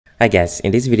Hi guys,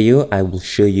 in this video I will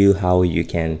show you how you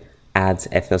can add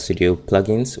FL Studio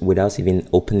plugins without even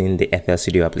opening the FL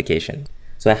Studio application.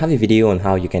 So I have a video on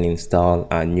how you can install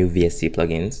new VST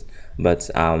plugins,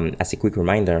 but as a quick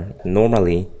reminder,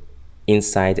 normally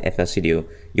inside FL Studio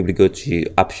you will go to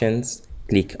options,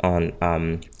 click on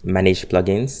manage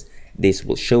plugins. This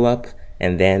will show up,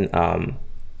 and then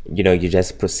you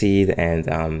just proceed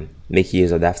and make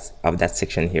use of that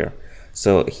section here.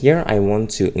 So here I want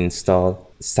to install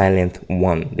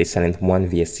Silent1, the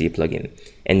Silent1 VST plugin,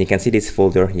 and you can see this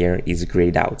folder here is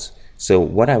grayed out. So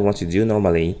what I want to do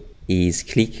normally is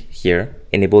click here,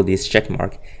 enable this check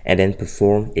mark, and then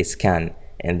perform a scan,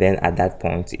 and then at that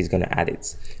point it's going to add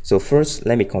it. So first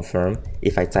let me confirm.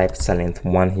 If I type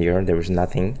Silent1 here, there is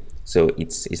nothing, so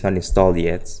it's not installed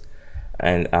yet,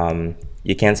 and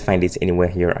you can't find it anywhere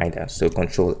here either. So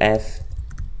Control F,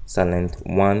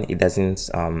 Silent1, it doesn't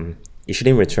it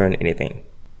shouldn't return anything,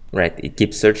 right? It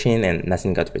keeps searching and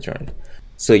nothing got returned.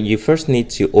 So you first need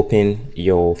to open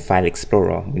your file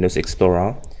explorer, Windows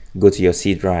Explorer, go to your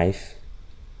C drive,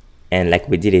 and like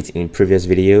we did it in previous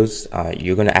videos,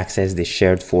 you're going to access the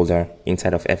shared folder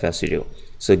inside of FL Studio.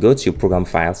 So go to program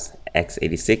files,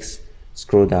 x86,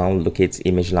 scroll down, locate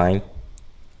image line.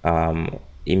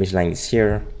 Image line is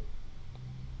here.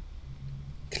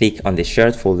 Click on the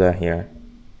shared folder here,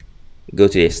 go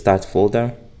to the start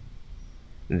folder,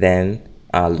 then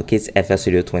locate FL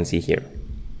Studio 20 here.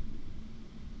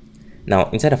 Now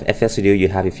inside of FL Studio you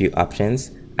have a few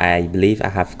options. I believe I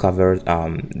have covered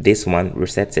this one,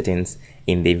 reset settings,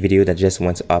 in the video that just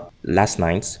went up last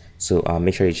night, so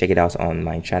make sure you check it out on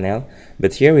my channel.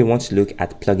 But here we want to look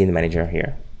at plugin manager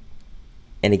here,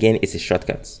 and again it's a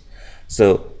shortcut.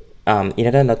 So in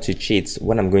order not to cheat,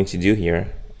 what I'm going to do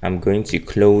here, I'm going to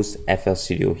close FL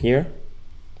Studio here,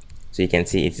 so you can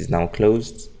see it is now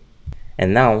closed.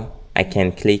 And now I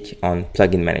can click on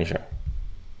plugin manager,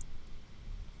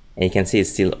 and you can see it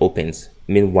still opens.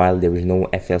 Meanwhile, there is no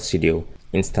FL Studio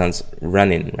instance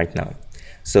running right now.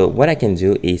 So what I can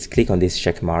do is click on this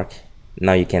check mark.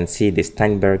 Now you can see the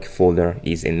Steinberg folder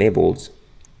is enabled,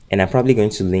 and I'm probably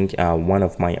going to link one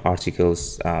of my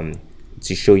articles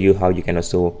to show you how you can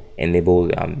also enable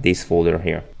this folder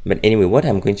here. But anyway, what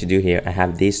I'm going to do here, I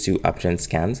have these two options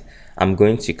scanned. I'm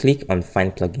going to click on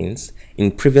find plugins.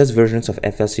 In previous versions of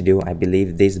FL Studio, I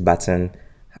believe this button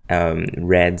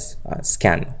reads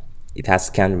scan. It has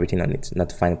scan written on it,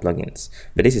 not find plugins.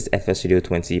 But this is FL Studio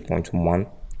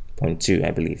 20.1.2,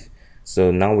 I believe.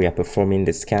 So now we are performing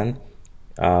the scan.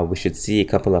 We should see a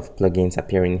couple of plugins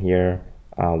appearing here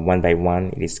one by one.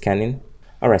 It is scanning.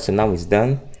 Alright, so now it's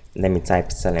done. Let me type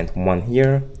Silent1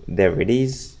 here. There it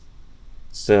is.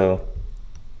 So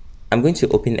I'm going to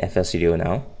open FL Studio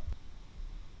now.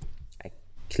 I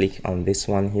click on this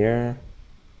one here,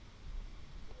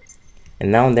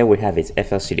 and now there we have it,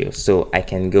 FL Studio. So I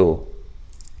can go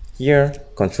here,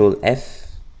 Control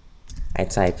F, I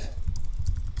type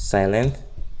silent.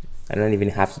 I don't even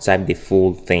have to type the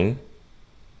full thing,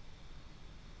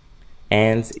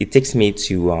 and it takes me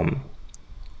to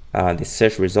the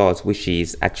search results, which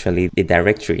is actually the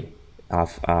directory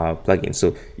of plugins.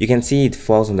 So you can see it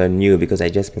falls under new because I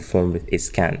just performed a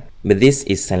scan, but this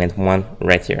is Silent1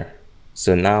 right here.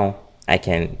 So now I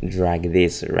can drag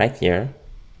this right here,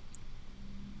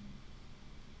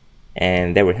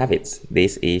 and there we have it.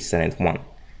 This is Silent1.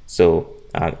 So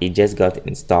it just got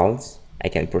installed. I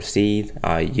can proceed,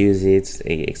 use it,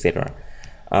 etc.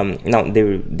 Now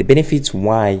the benefits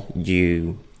why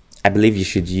I believe you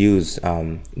should use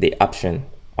the option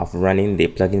of running the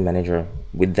plugin manager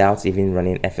without even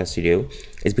running FL Studio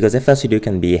is because FL Studio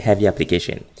can be a heavy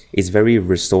application. It's very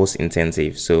resource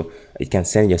intensive, so it can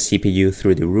send your CPU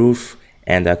through the roof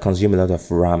and consume a lot of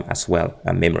RAM as well,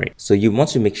 memory. So you want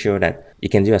to make sure that you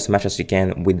can do as much as you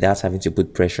can without having to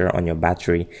put pressure on your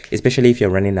battery, especially if you're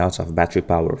running out of battery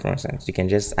power, for instance. You can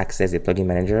just access the plugin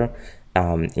manager,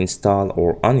 install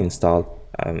or uninstall.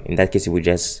 In that case, you would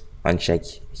just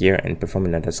uncheck here and perform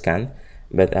another scan.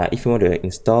 But if you want to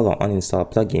install or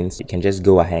uninstall plugins, you can just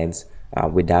go ahead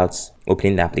without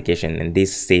opening the application, and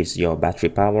this saves your battery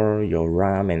power, your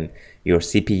RAM, and your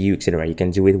CPU, etc. You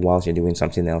can do it whilst you're doing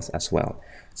something else as well.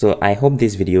 So I hope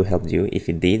this video helped you. If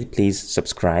it did, please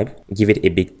subscribe, give it a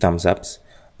big thumbs up.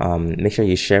 Make sure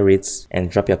you share it and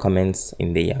drop your comments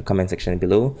in the comment section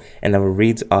below, and I will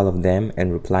read all of them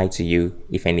and reply to you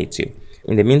if I need to.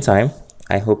 In the meantime,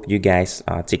 I hope you guys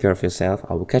take care of yourself.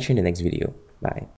 I will catch you in the next video. Bye.